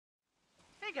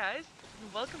Hey guys,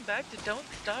 and welcome back to Don't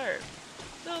Starve.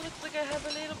 So it looks like I have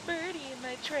a little birdie in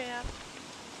my trap.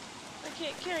 I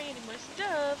can't carry any more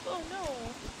stuff. Oh no.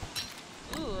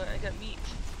 Ooh, I got meat.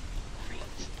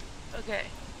 Great. Okay.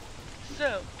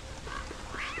 So,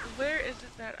 where is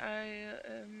it that I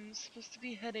am supposed to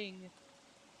be heading?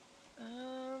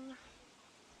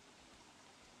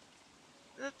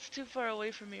 That's too far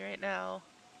away from me right now.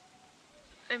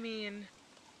 I mean,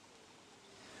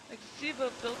 I can see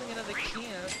about building another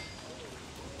camp.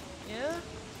 Yeah?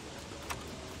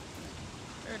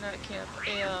 Or not a camp,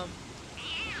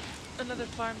 another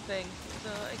farm thing. So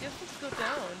I guess let's go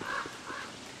down.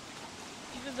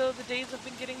 Even though the days have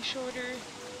been getting shorter,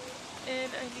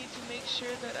 and I need to make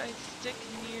sure that I stick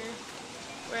near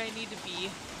where I need to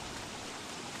be.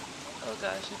 Oh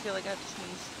gosh, I feel like I have to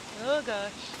sneeze. Oh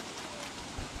gosh.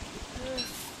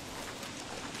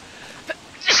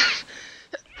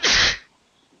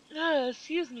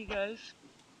 Excuse me guys.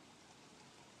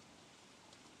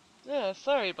 Yeah,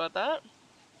 sorry about that.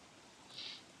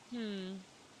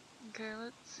 Okay,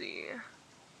 let's see.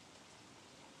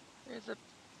 There's a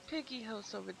piggy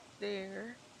house over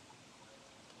there.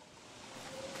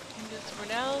 And just for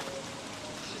now,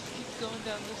 let's just keep going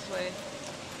down this way.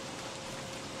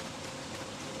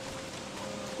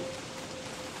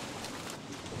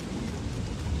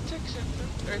 Protection from,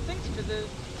 or thanks for the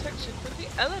protection from the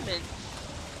elements.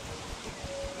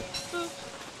 Boop.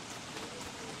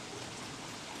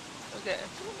 Okay.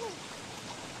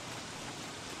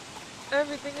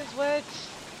 Everything is wet.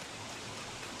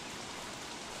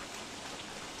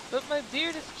 But my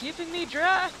beard is keeping me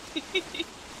dry.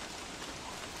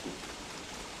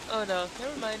 Oh no,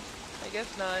 never mind. I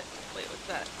guess not. Wait, what's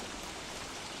that?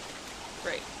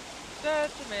 Right.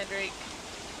 That's a mandrake.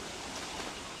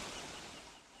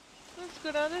 Let's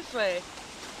go down this way.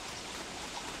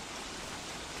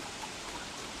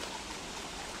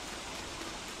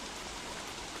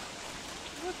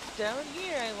 What's down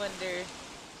here, I wonder?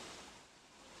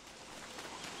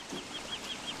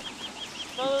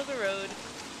 Follow the road.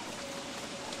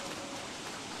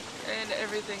 And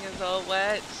everything is all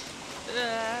wet.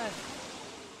 Ah.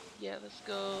 Yeah, let's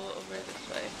go over this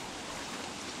way.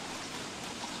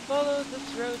 Follow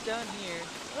this road down here.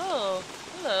 Oh,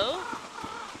 hello.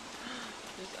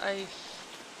 There's ice.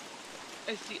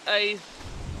 I see ice.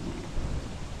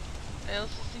 I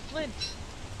also see flint.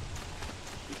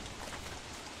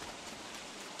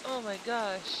 Oh my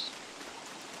gosh.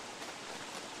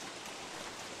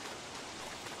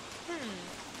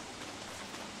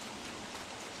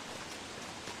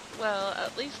 Well,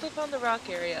 at least I found the rock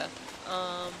area.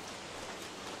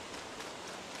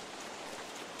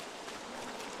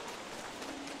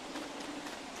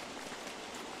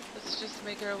 Let's just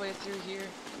make our way through here.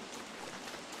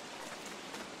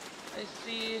 I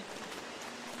see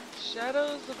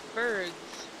shadows of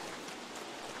birds.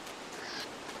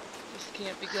 This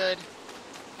can't be good.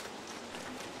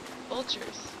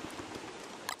 Vultures.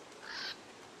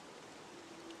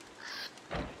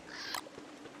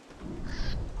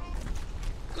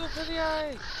 Go for the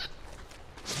eyes!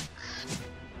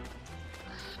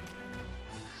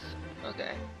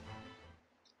 Okay.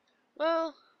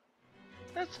 Well,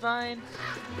 that's fine.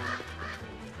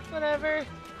 Whatever.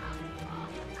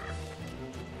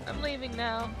 I'm leaving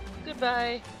now.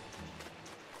 Goodbye.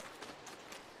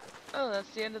 Oh, that's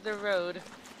the end of the road.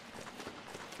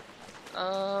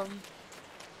 God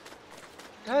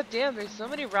damn, there's so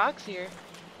many rocks here.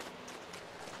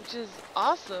 Which is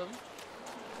awesome.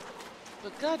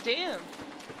 But god damn.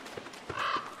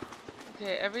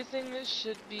 Okay, everything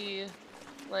should be,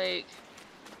 like,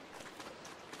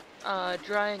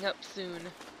 drying up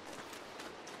soon.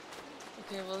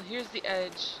 Okay, well, here's the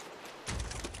edge.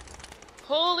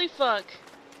 Holy fuck!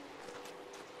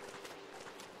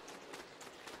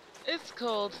 It's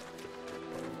cold.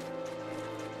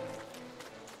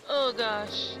 Oh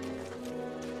gosh.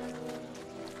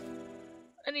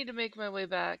 I need to make my way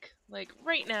back. Like,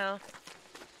 right now.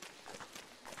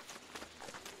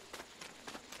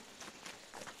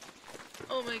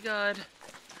 Oh my god.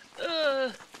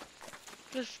 Ugh.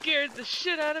 That scared the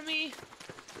shit out of me.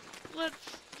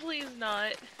 Let's please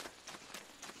not.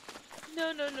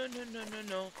 No, no, no, no, no, no,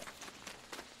 no.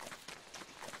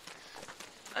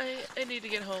 I need to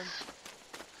get home.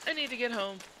 I need to get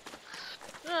home.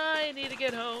 I need to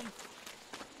get home.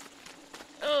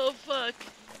 Oh, fuck.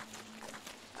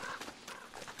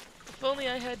 If only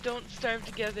I had Don't Starve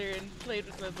together and played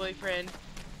with my boyfriend.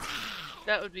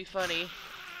 That would be funny.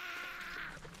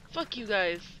 Fuck you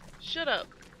guys. Shut up.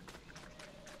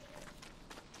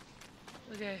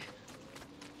 Okay.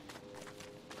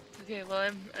 Okay,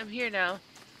 well I'm here now.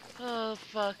 Oh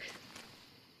fuck.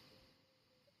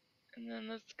 then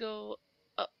let's go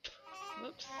up.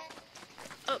 Whoops.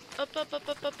 Up, up, up, up,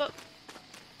 up, up, up.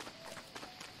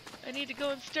 I need to go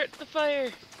and start the fire.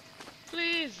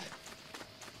 Please.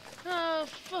 Oh,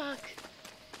 fuck.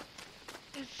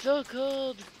 It's so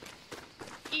cold.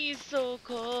 He's so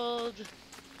cold.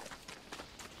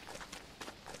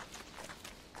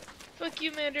 Fuck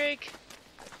you, Mandrake.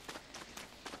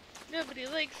 Nobody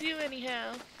likes you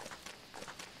anyhow.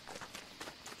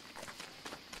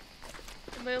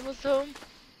 Am I almost home?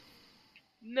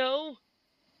 No.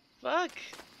 Fuck.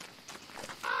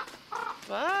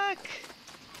 Fuck.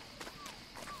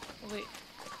 Oh, wait.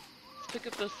 Let's pick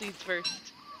up those seeds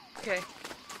first. Okay.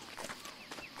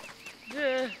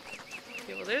 Okay,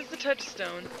 well there's the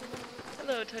touchstone.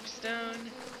 Hello,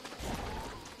 touchstone.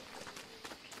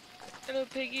 Hello,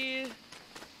 piggy.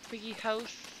 Piggy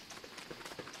house.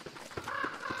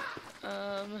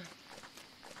 Come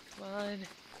on.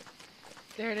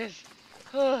 There it is.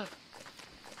 Oh.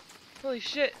 Holy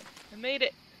shit. I made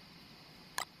it.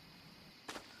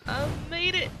 I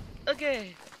made it.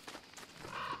 Okay.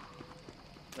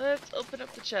 Let's open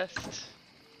up the chest.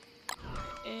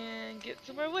 And get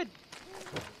some more wood.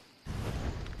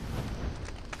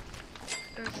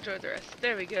 And store the rest.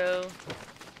 There we go.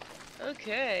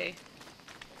 Okay.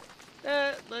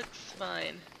 That looks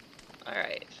fine.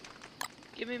 Alright.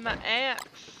 Give me my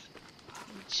axe.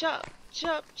 Chop,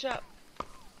 chop, chop.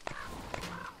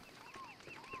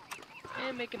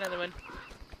 And make another one.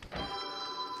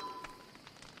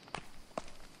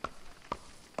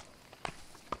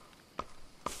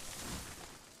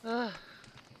 Ugh.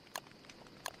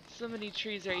 So many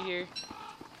trees right here.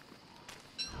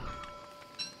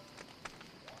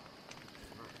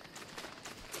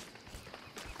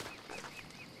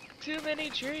 Too many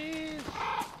trees!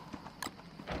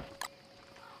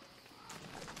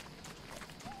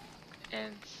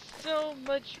 And so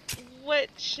much wet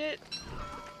shit.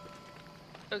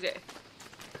 Okay.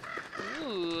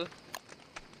 Ooh.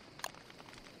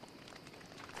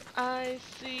 I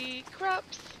see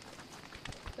crops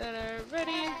that are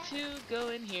ready to go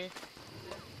in here.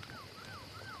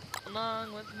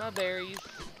 Along with my berries.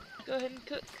 Go ahead and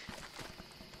cook.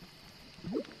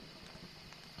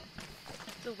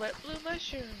 It's a wet blue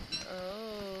mushroom.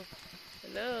 Oh.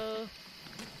 Hello.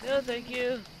 No, thank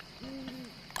you.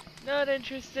 Not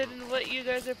interested in what you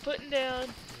guys are putting down.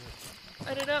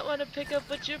 I do not want to pick up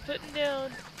what you're putting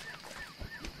down.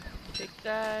 Take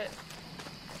that.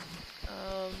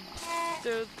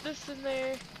 Throw this in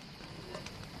there.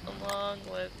 Along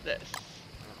with this.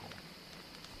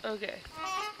 Okay.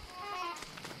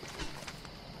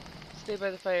 Stay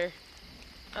by the fire.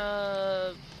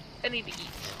 I need to eat.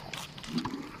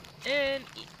 And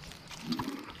eat.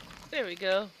 There we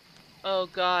go. Oh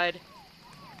god.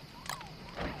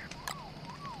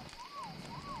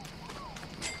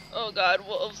 Oh god,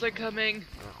 wolves are coming.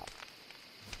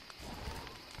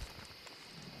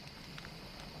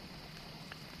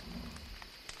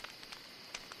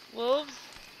 Wolves?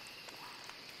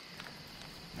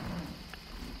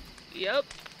 Yep.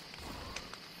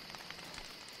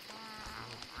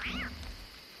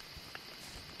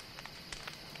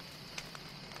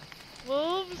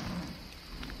 Wolves?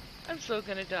 I'm so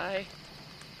gonna die.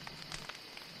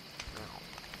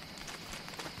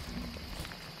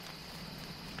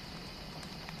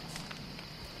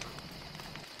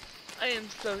 I am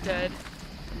so dead.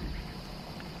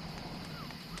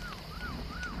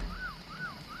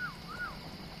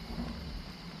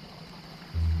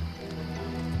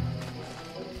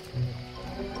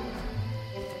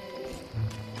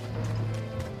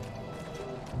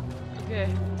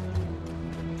 Okay.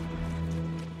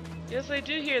 Yes, I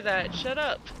do hear that. Shut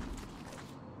up.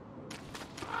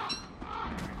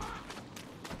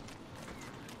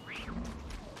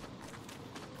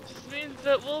 Just means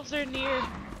that wolves are near.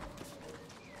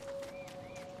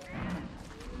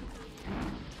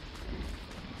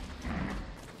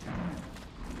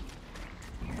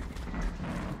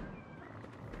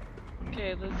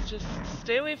 Okay, let's just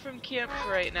stay away from camp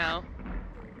for right now.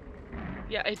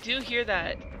 Yeah, I do hear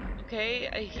that. Okay,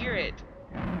 I hear it.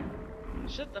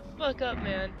 Shut the fuck up,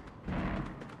 man.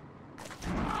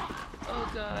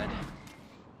 Oh god.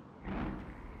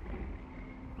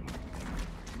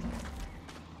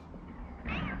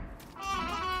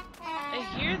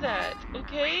 I hear that,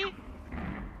 okay?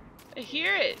 I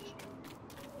hear it.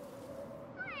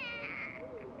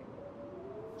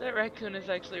 That raccoon is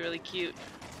actually really cute.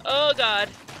 Oh god.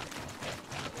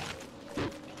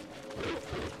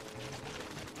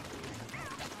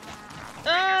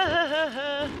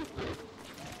 Ah!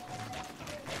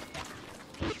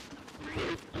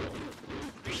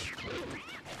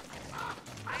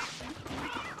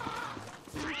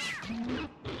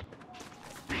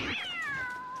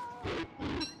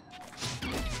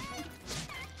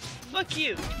 Fuck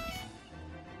you!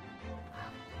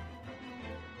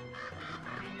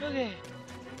 Okay.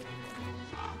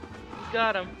 We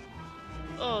got him.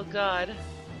 Oh god.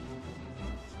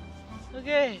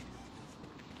 Okay.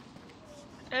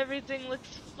 Everything looks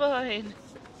fine.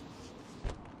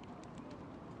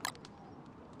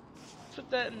 Put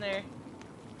that in there.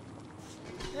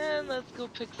 And let's go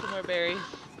pick some more berries.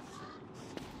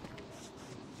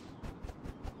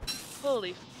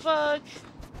 Holy fuck!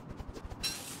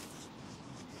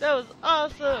 That was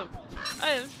awesome!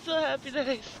 I am so happy that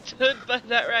I stood by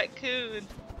that raccoon.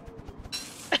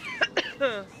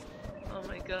 Oh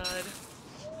my god.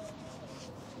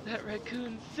 That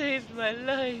raccoon saved my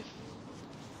life.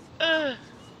 Ugh.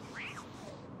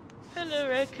 Hello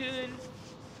raccoon.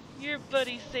 Your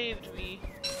buddy saved me.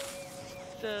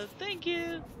 So thank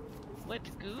you. Wet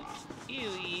goop?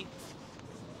 Ewy.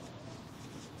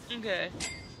 Okay.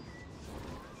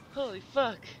 Holy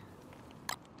fuck.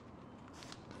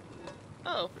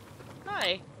 Oh.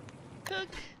 Hi. Cook.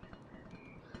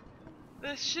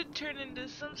 This should turn into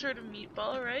some sort of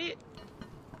meatball, right?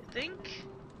 I think.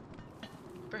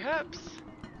 Perhaps.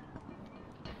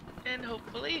 And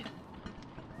hopefully.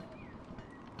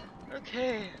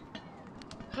 Okay.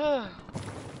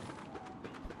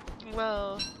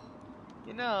 Well,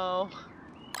 you know.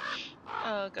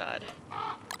 Oh god.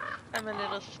 I'm a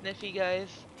little sniffy, guys.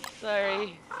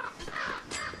 Sorry.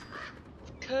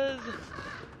 It's 'cause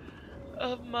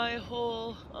of my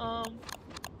whole,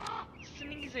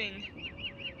 sneezing.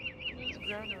 Move the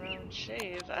ground around,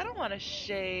 shave. I don't want to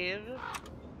shave.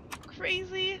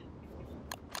 Crazy?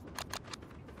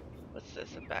 What's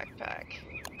this, a backpack?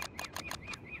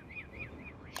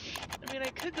 I mean, I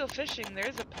could go fishing.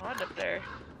 There's a pond up there.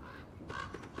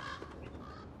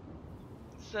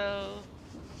 So,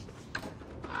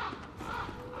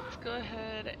 let's go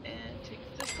ahead and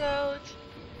take this out.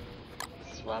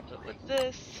 Swap it with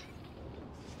this.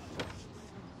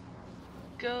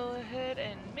 Go ahead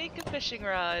and make a fishing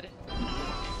rod.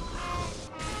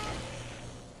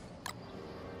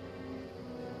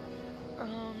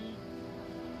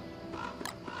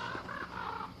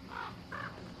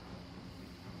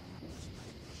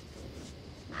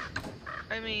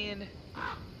 I mean,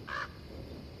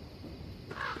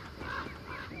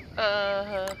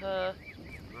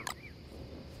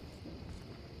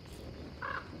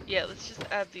 yeah, let's just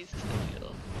add these to the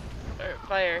fuel. Or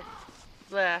fire.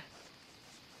 Blah.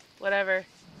 Whatever.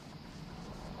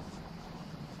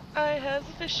 I have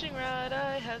the fishing rod,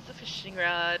 I have the fishing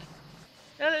rod.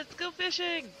 Now let's go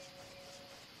fishing!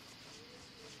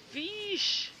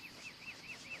 Fish!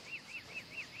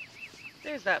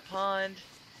 There's that pond.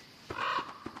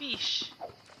 Fish.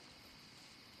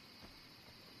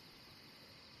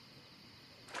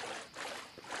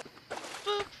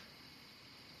 Boop!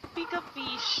 Pick up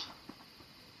fish.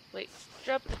 Wait,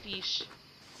 drop the fish.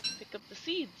 Pick up the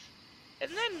seeds. And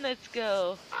then let's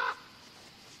go.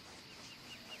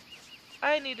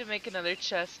 I need to make another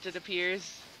chest, it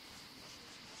appears.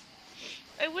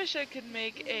 I wish I could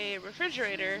make a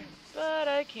refrigerator, but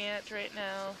I can't right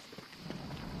now.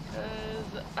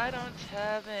 Because I don't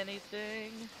have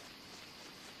anything.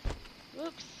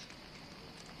 Whoops.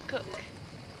 Cook.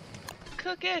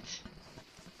 Cook it!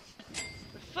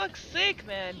 For fuck's sake,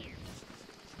 man!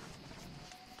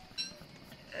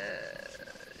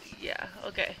 Yeah,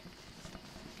 okay.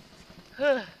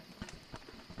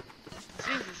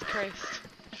 Jesus Christ.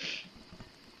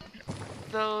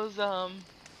 Those,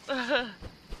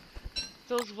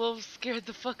 those wolves scared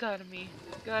the fuck out of me,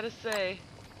 gotta say.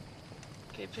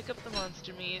 Okay, pick up the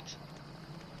monster meat.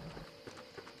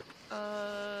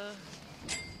 How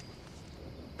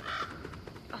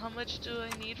much do I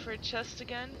need for a chest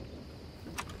again?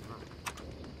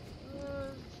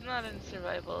 It's not in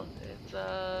survival, it's,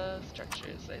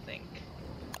 structures, I think.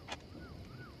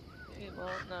 Okay,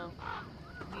 well, no. I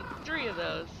need 3 of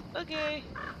those. Okay.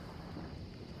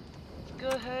 Let's go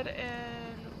ahead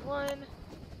and 1,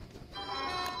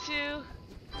 2,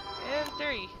 and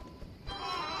 3.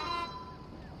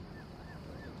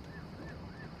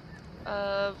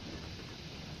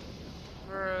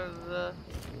 For the...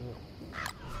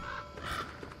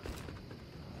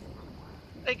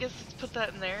 I guess let's put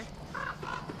that in there.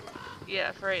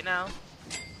 Yeah, for right now.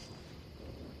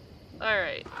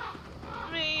 Alright.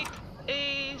 Make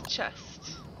a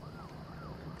chest.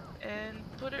 And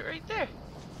put it right there.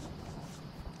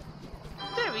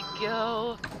 There we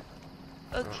go.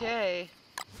 Okay.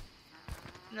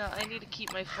 No, I need to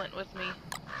keep my flint with me.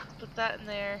 Let's put that in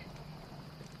there.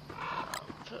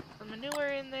 Put the manure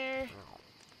in there.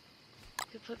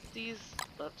 Could put these,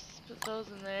 whoops, put those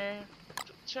in there.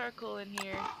 Put charcoal in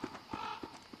here.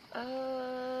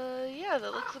 Yeah,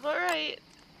 that looks about right.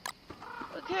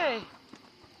 Okay.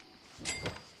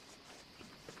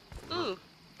 Ooh,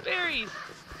 berries!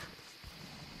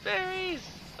 Berries!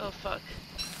 Oh fuck.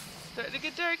 Starting to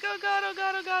get dark. Oh god, oh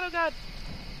god, oh god, oh god.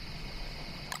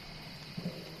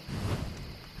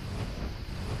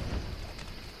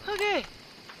 Okay.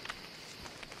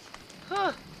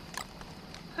 Huh.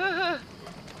 That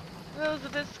was a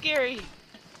bit scary.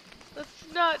 Let's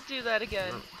not do that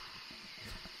again.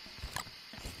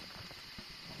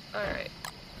 Alright.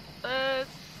 Let's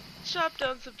chop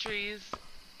down some trees.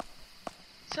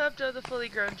 Chop down the fully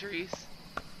grown trees.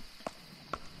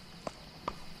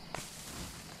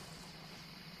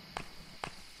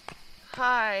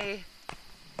 Hi.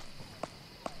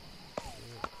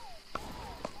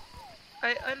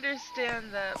 I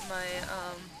understand that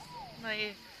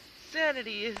my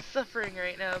sanity is suffering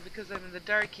right now because I'm in the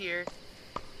dark here.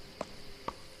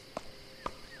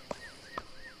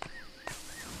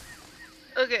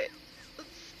 Okay, let's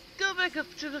go back up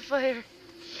to the fire.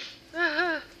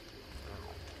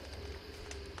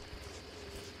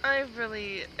 I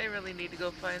really need to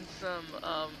go find some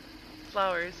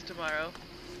flowers tomorrow.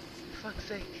 For fuck's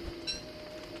sake.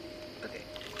 Okay,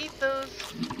 eat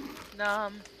those.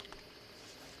 Nom.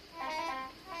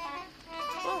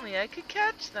 If only I could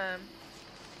catch them.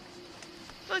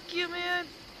 Fuck you, man.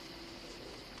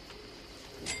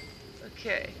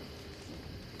 Okay.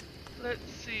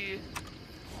 Let's see.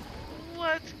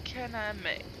 What can I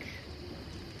make?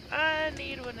 I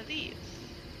need one of these.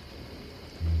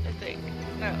 I think.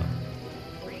 No.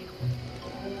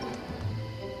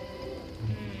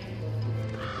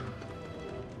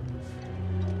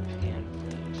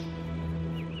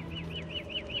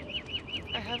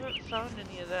 I haven't found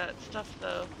any of that stuff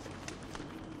though.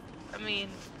 I mean,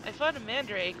 I found a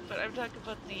mandrake, but I'm talking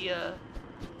about the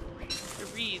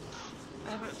reeds.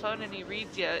 I haven't found any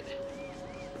reeds yet.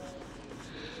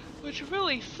 Which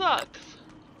really sucks.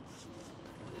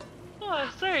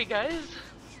 Oh, sorry guys.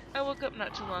 I woke up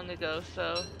not too long ago,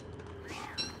 so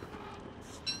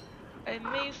I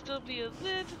may still be a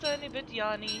little tiny bit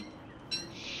yawny.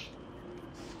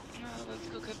 Oh, let's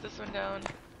go cut this one down.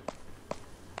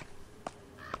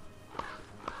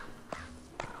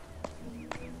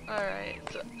 Alright,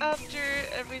 so after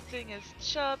everything is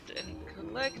chopped and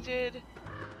collected,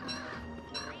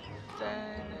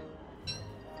 then...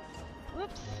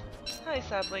 Whoops. Hi,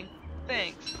 sapling.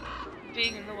 Thanks for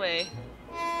being in the way.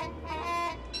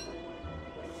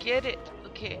 Get it.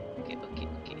 Okay.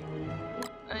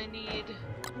 I need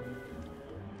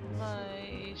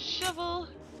my shovel.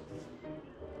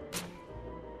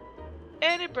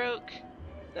 And it broke.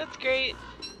 That's great.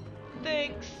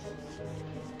 Thanks.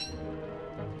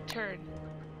 Turn.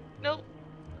 Nope.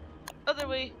 Other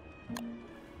way.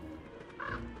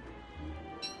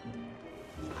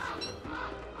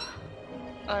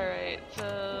 Alright,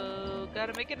 so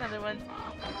gotta make another one.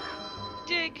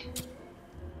 Dig.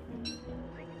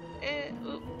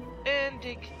 And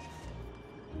dig.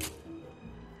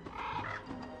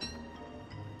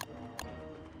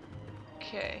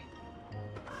 Okay.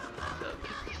 So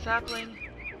keep the sapling.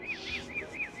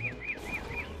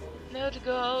 Now to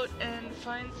go out and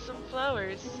find some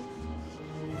flowers.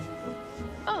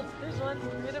 Oh, there's one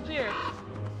right up here.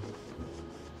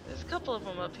 There's a couple of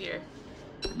them up here.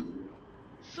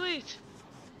 Sweet.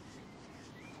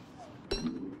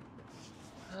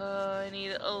 I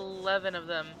need 11 of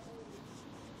them.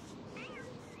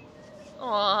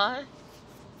 Aww.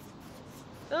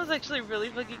 That was actually really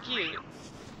fucking cute.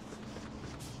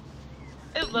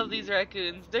 I love these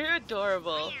raccoons. They're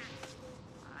adorable.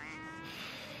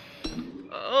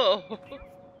 Oh.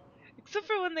 Except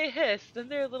for when they hiss, then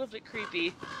they're a little bit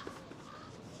creepy.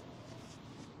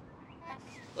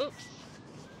 Oops.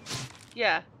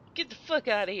 Yeah, get the fuck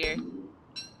out of here.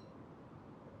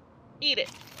 Eat it.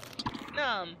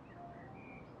 Nom.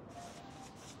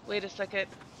 Wait a second.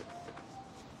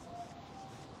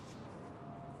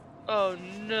 Oh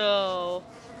no.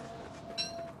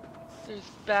 There's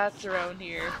bats around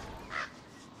here.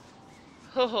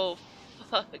 Oh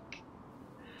fuck.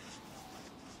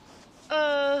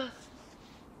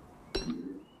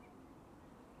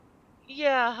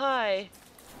 Yeah, hi.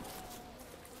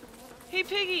 Hey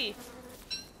Piggy!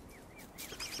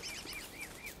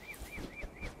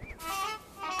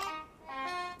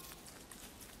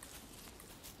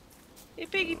 Hey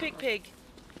Piggy Pig.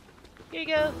 Here you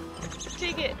go.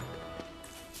 Take it.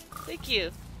 Thank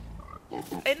you.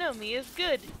 I know me is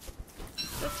good.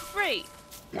 That's great.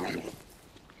 Come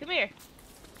here.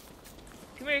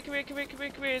 Come here.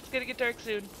 It's gonna get dark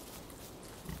soon.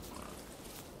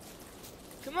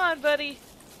 Come on, buddy.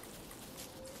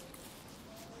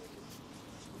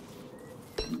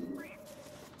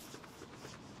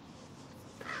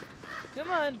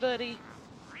 Come on, buddy.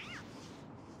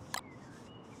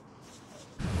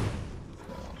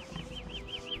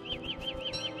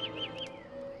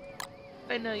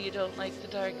 I know you don't like the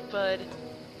dark, bud.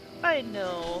 I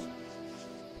know.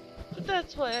 But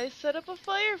that's why I set up a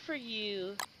fire for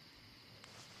you.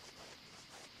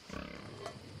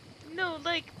 No,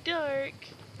 like dark.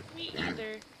 Me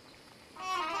either.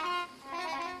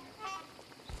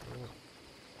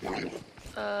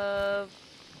 I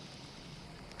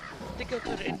think I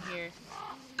put it in here.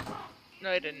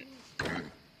 No, I didn't.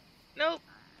 Nope,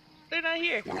 they're not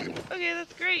here. Okay,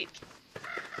 that's great.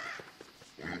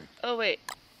 Oh, wait.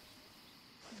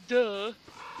 Duh.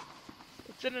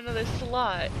 It's in another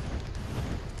slot.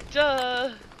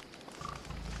 Duh.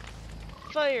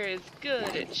 Fire is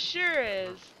good, it sure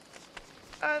is.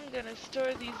 I'm gonna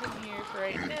store these in here for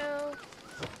right now.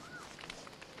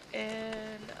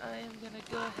 And I'm gonna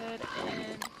go ahead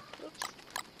and, oops,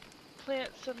 plant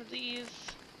some of these.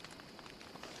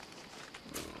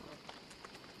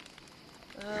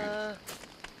 5,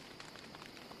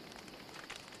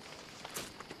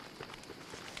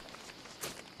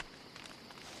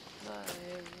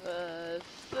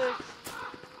 6.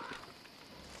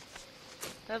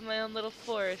 I have my own little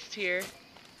forest here.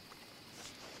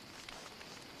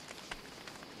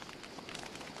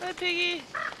 Hi, Piggy.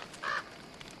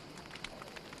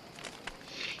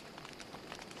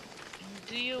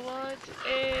 Do you want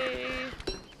a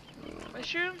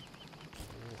mushroom?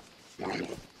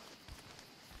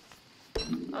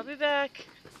 I'll be back.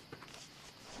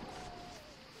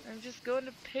 I'm just going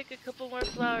to pick a couple more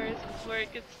flowers before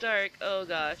it gets dark. Oh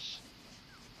gosh.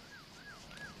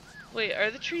 Wait, are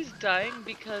the trees dying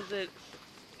because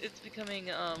it's becoming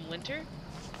winter?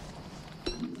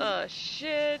 Oh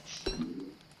shit.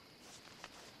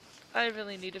 I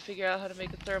really need to figure out how to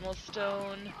make a thermal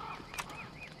stone.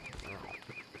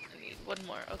 I need one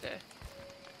more, okay.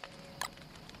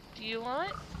 Do you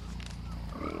want?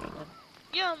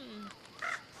 Yum!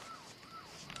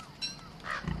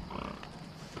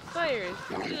 Fire is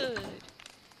good.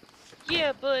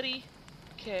 Yeah, buddy.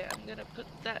 Okay, I'm gonna put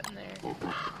that in there.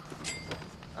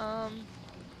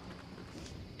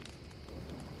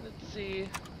 Let's see.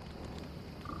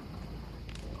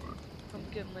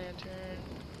 Pumpkin lantern.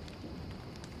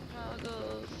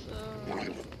 Goggles,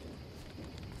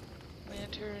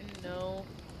 lantern, no.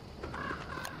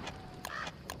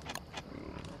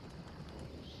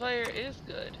 Fire is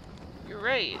good. You're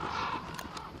right.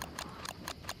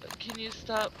 But can you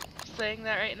stop saying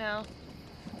that right now?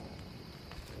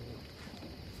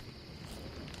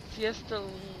 Siesta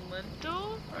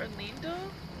lento or lindo?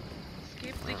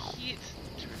 Escape the heat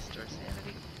to restore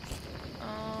sanity.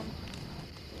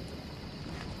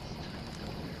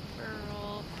 Fur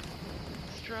roll,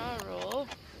 straw roll,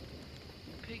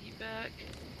 piggyback.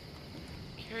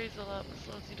 Carries a lot but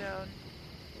slows you down.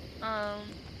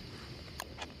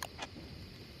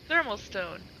 Thermal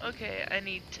stone. Okay, I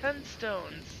need 10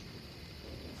 stones.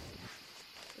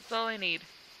 That's all I need.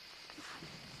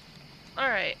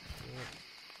 Alright.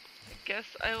 I guess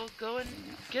I will go and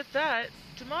get that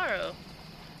tomorrow.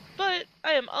 But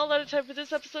I am all out of time for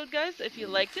this episode, guys. If you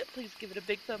liked it, please give it a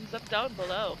big thumbs up down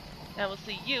below. And I will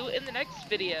see you in the next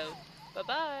video.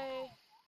 Bye-bye.